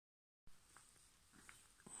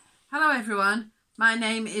Hello everyone, my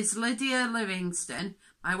name is Lydia Livingston.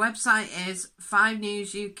 My website is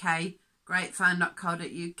 5newsuk,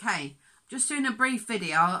 grapevine.co.uk. I'm just doing a brief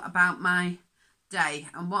video about my day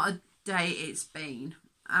and what a day it's been.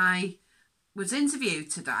 I was interviewed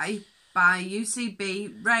today by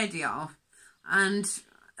UCB Radio and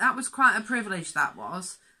that was quite a privilege, that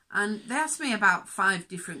was. And they asked me about 5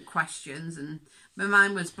 different questions and my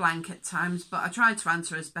mind was blank at times, but I tried to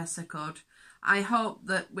answer as best I could. I hope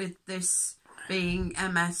that with this being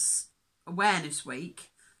MS Awareness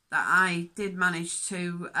Week, that I did manage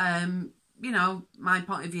to, you know, my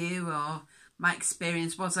point of view or my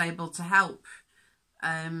experience was able to help,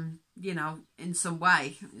 you know, in some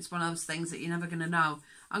way. It's one of those things that you're never going to know.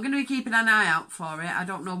 I'm going to be keeping an eye out for it. I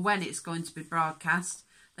don't know when it's going to be broadcast.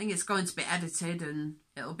 I think it's going to be edited and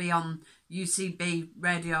it'll be on UCB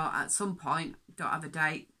Radio at some point. Don't have a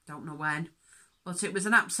date, don't know when. But it was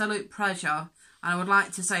an absolute pleasure, and I would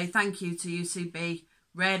like to say thank you to UCB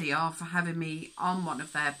Radio for having me on one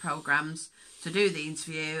of their programmes to do the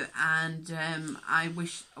interview. And I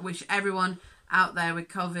wish everyone out there with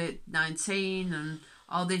COVID-19 and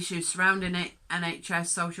all the issues surrounding it, NHS,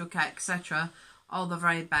 social care, etc., all the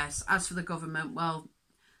very best. As for the government, well,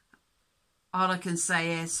 all I can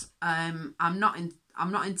say is I'm not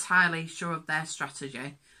entirely sure of their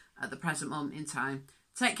strategy at the present moment in time.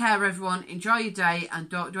 Take care, everyone. Enjoy your day and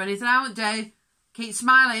don't do anything I won't do. Keep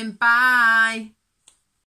smiling. Bye.